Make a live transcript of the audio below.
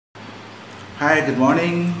Hi, good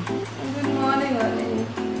morning. Good morning, honey.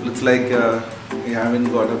 Looks like you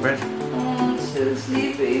haven't got a bed. Still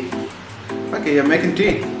sleepy. Okay, you're making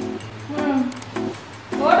tea.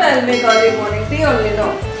 What I'll make early morning? Tea only,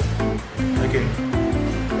 no? Okay.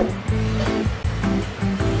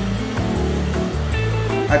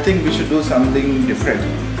 I think we should do something different.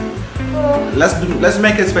 Oh. Let's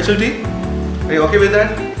make a special tea. Are you okay with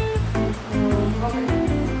that? Okay.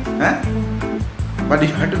 Huh? But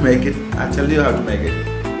you have to make it. I'll tell you how to make it.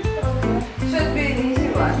 Okay. Should be an easy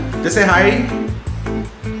one. Just say hi.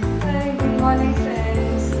 Hi, good morning,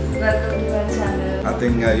 friends. Welcome to our channel. I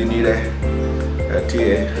think you need a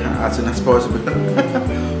tea as soon as possible.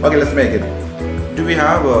 Okay, let's make it. Do we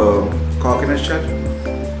have a coconut shell?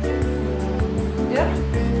 Yeah?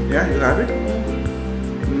 Yeah, you have it?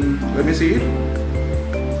 Let me see it.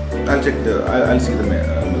 I'll check I'll see the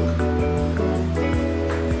milk.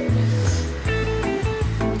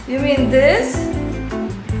 You mean this?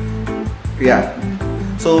 Yeah.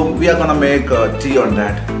 So we are gonna make tea on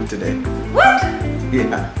that today. What?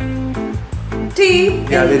 Yeah. Tea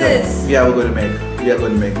Yeah, in this? We are going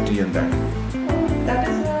to make tea on that. Oh, that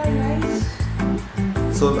is very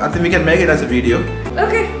nice. So I think we can make it as a video.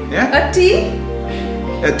 Okay. Yeah? A tea?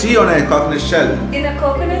 A tea on a coconut shell. In a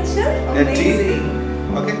coconut shell? A tea.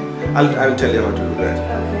 Amazing. Okay. I'll tell you how to do that.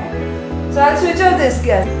 Okay. So I'll switch off this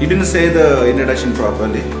guy. You didn't say the introduction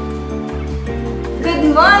properly.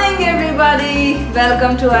 Good morning, everybody.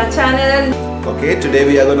 Welcome to our channel. Okay. Today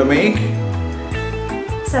we are going to make.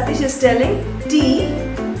 Satish is telling tea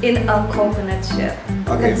in a coconut shell.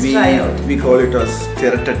 Okay. Let's try out. We call it as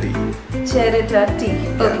Chiratta Tea. Chiratta Tea.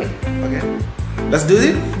 Okay. Yeah. Okay. Let's do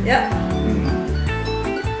it. Yeah.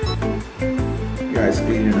 Yeah, it's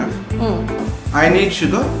clean enough. I need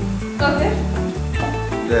sugar. Okay.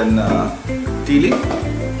 Then tea leaf.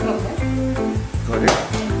 Okay. Got it.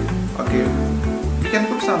 Okay. We can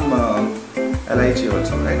put some lychee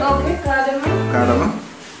also, right? Okay. Cardamom. Cardamom.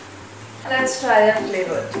 Let's try a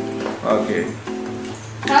flavor. Okay.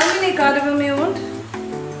 How many cardamom you want?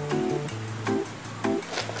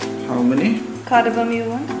 How many? Cardamom you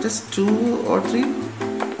want? Just 2 or 3.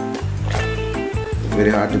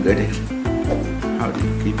 Very hard to get it. How do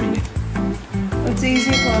you keep in it? It's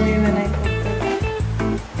easy for me when I cook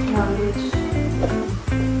the non-veg.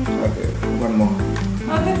 Okay. One more.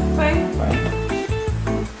 Okay. Fine. Fine.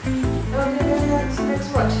 Okay. Then next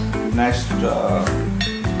what? Next.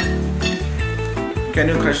 Can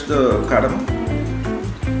you crush the cardamom?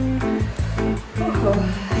 Oh.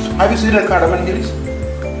 Have you seen a cardamom gillies?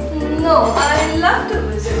 No, I love to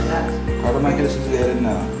visit that. Cardamom gillies is there in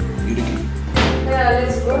Idiki. Yeah,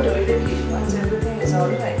 let's go to Italy once everything is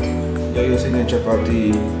alright. You're using a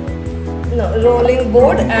chapati. No, rolling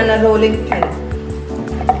board and a rolling pin.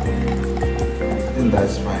 Then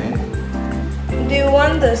that's fine. Do you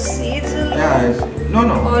want the seeds alone? Yeah. No.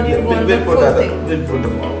 Or do you want we'll the put full other. thing? We'll put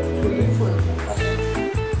them all. Full thing. Full.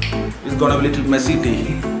 It's gonna be a little messy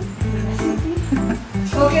tea.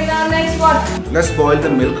 Okay, now next what? Let's boil the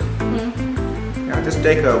milk. Yeah, just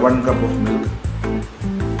take 1 cup of milk.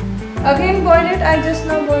 Again boil it? I just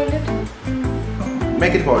now boiled it.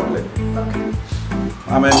 Make it hot. Like. Okay.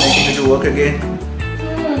 Am I making it to work again?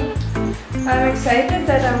 I'm excited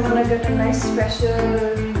that I'm gonna get a nice special,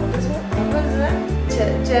 what is that?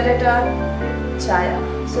 Chiratta Chai.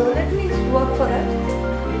 So let me work for that.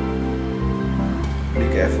 Be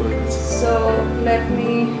careful. So let me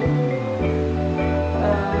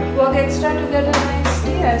work extra to get a nice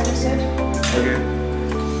tea, as you said. Okay.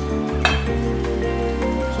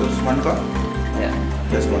 So it's 1 cup? Yeah.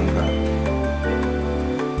 Just 1 cup.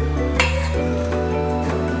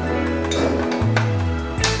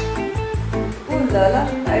 Oh Lala,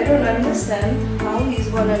 I don't understand how he's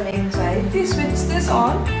gonna make chai. If we switch this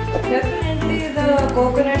on, definitely the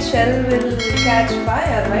coconut shell will catch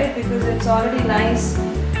fire, right? Because it's already nice,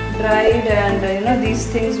 dried, and these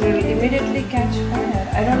things will immediately catch fire.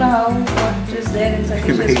 I don't know what is there in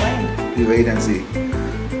Satish's mind. You wait and see.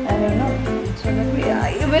 I don't know. So let me.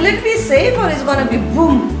 Will it be safe or is gonna be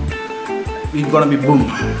boom? It's gonna be boom.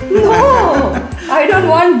 No, I don't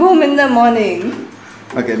want boom in the morning.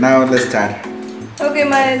 Okay, now let's start. Okay,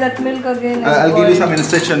 that milk again is I'll give you boiled. some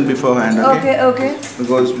instruction beforehand. Okay.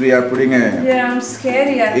 Because we are putting a. Yeah, I'm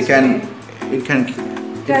scary actually. It can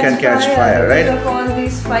catch fire, right? Because of all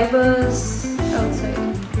these fibers outside.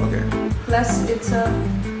 Okay. Plus, it's a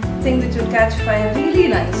thing which will catch fire. Really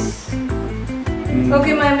nice.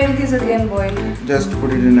 Okay, my milk is again boiled. Just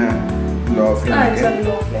put it in a low flame. It's a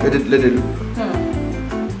low flame. Let it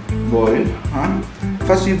boil.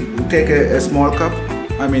 First, you take a small cup.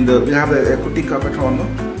 We have a cookie cup at home.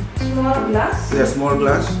 Small glass? Yeah, small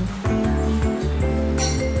glass.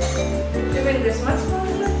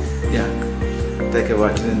 Take a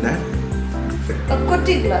water in that. A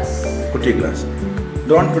kuti glass. Kuti glass.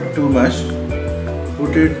 Don't put too much.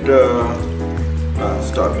 Put it.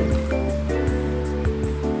 Stop it.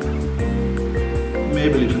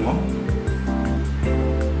 Maybe a little more.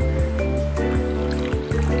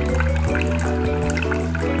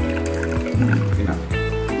 Enough.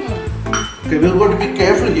 Okay, we're going to be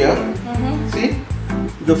careful here. See,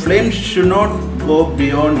 the flame should not go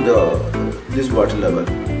beyond this water level.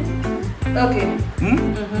 Okay.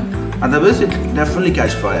 Otherwise, it will definitely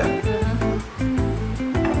catch fire.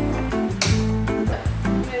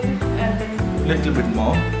 Little bit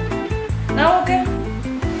more. Now okay.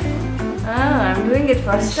 I'm doing it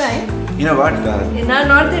first time. You know what? In our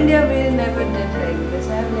North India, we never did like this.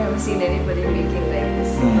 I've never seen anybody making like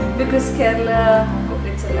this. Because Kerala,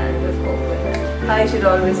 it's a land of coconut. I should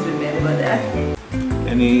always remember that.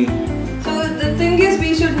 Any? So the thing is,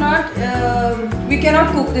 we should not, we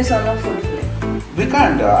cannot cook this on a full flame. We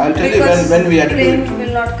can't. I'll tell you when we have to do flame it.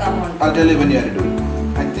 will not come on. I'll tell you when you have to do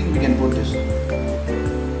it. I think we can put this.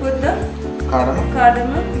 Put the Cardamom.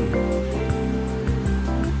 cardamom.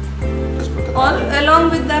 Just put the All cardamom.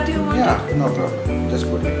 along with that you want Yeah, it? no problem. Just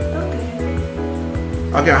put it.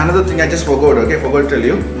 Okay. Okay, another thing I just forgot. Okay, forgot to tell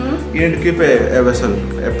you. You need to keep a vessel,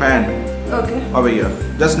 a pan Okay. over here.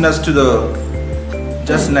 Just next to the.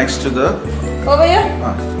 Over here?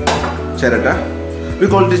 Chiratta. We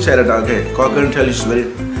call this Chiratta. Okay, coconut shell is very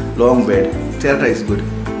long bed. Chiratta is good.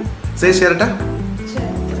 Say Chiratta.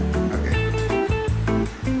 Okay.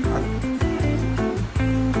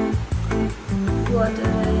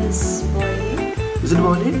 Water is boiling. Is it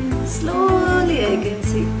boiling? Slowly I can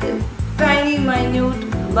see the tiny minute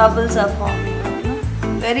bubbles are forming up, no?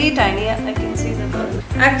 Very tiny, I can see the bubbles.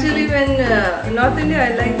 Actually when North India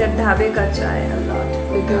I like that dhabe ka chai a lot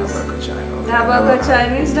because dhaba ka chai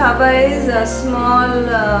means dhaba is a small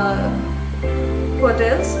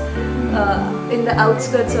hotels in the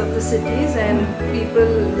outskirts of the cities and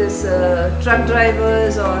people, truck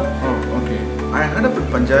drivers or Oh, okay. I heard about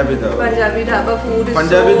Punjabi dhaba. Punjabi dhaba food is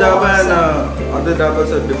Punjabi so dhaba and awesome. other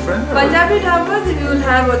dhabas are different? or- Punjabi dhabas you will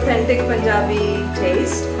have authentic Punjabi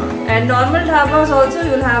taste and normal dhabas also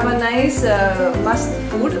you will have a nice mast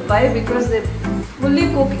food. Why? Because they fully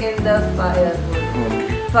cook in the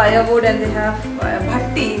firewood and they have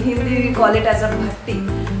bhatti. In Hindi we call it as a bhatti.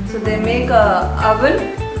 So they make a oven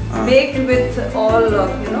baked with all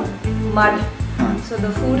mud. So the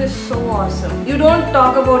food is so awesome. You don't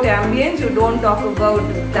talk about ambience, you don't talk about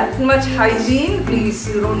that much hygiene, please,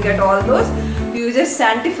 you don't get all those. You just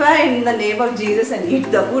sanctify in the name of Jesus and eat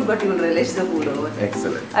the food, but you will relish the food over there.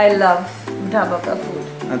 Excellent. I love dhaba ka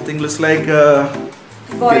food. I think looks like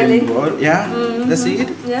Boiling. Yeah, let's see it.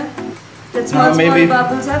 Yeah. That small maybe-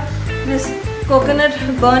 bubbles up. This coconut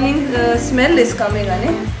burning smell is coming,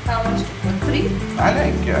 Ane. How much to put? 3? I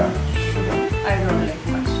like sugar. I don't like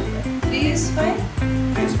much sugar. 3 is fine.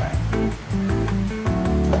 It's fine.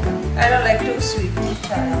 I don't like too sweet.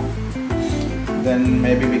 Then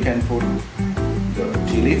maybe we can put the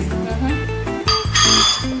tea leaf.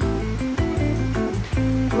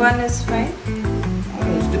 1 is fine.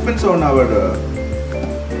 It depends on our.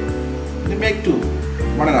 We make 2.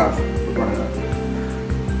 1.5. Put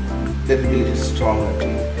 1.5. That will be a little stronger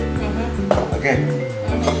tea. Okay.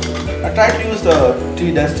 I try to use the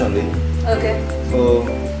tea dust only. Okay. So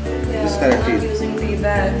this kind of I'm tea. not using tea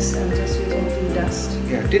bags, I'm just using tea dust.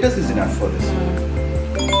 Yeah, tea dust is enough for this.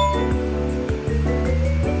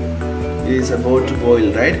 It is about to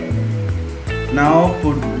boil, right? Now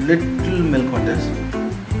put little milk on this.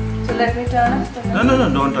 So let me turn off the milk. No,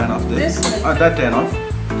 don't turn off this. This milk? That turn off.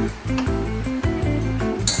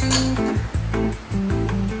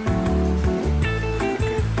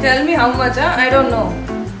 Tell me how much, huh? I don't know.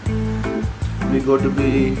 We go to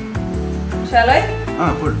be. Shall I?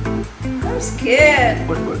 Put. I'm scared.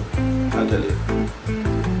 Put. I'll tell you.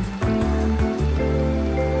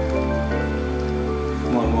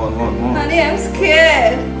 More. Honey, I'm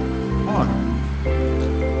scared. More.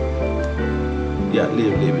 Yeah,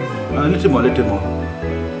 leave it. Little more.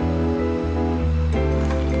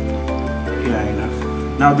 Yeah,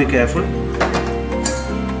 enough. Now be careful.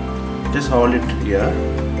 Just hold it here.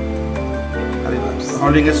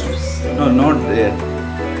 Holding it. No, not there.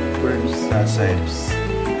 Put it that side.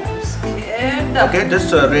 I'm scared. Okay,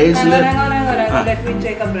 just raise Hang it. on. Let me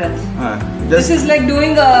take a breath. Just This is like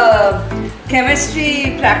doing a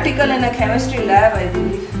chemistry practical in a chemistry lab, I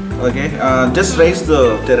believe. okay. Just raise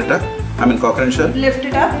the chiratta. I mean coconut shell. Lift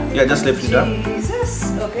it up. Yeah, just lift it up.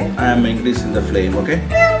 Jesus. Okay. I am increasing the flame. Okay.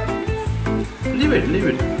 Leave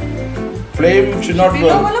it. Flame should not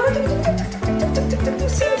burn.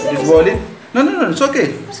 It's boiling. No, it's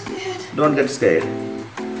okay. I'm scared. Don't get scared.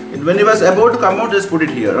 When it was about to come out, just put it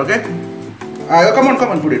here, okay? Come on,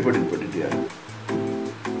 put it here.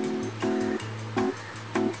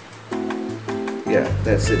 Yeah,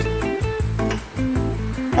 that's it.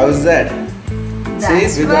 How's that?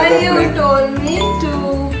 That's why you told me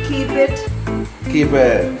to keep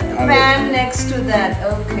a pan next to that.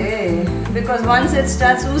 Okay. Because once it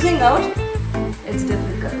starts oozing out, it's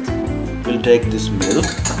difficult. We'll take this milk.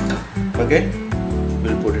 Okay?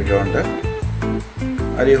 We'll put it on the...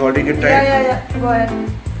 Are you holding it tight? Yeah. Go ahead.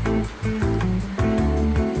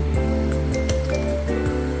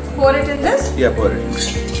 Pour it in this? Yeah, pour it.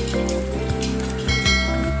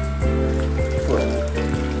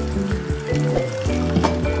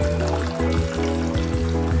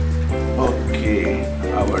 Okay,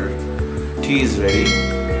 our tea is ready.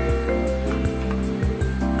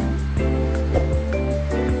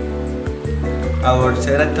 Our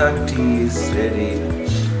Chiratta tea is ready.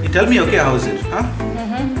 You tell me, okay, how is it? Huh?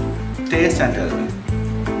 Taste and tell me.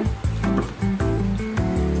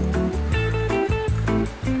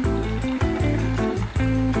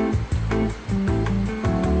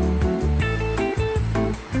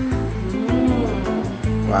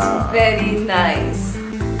 Wow. Very nice.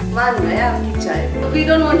 We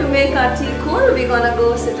don't want to make our tea cold. We're gonna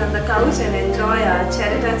go sit on the couch and enjoy our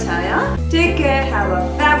Chiratta Chai. Take care. Have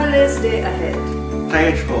a fabulous day ahead. Try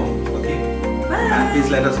it home, okay? Bye. And please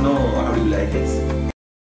let us know how you like it.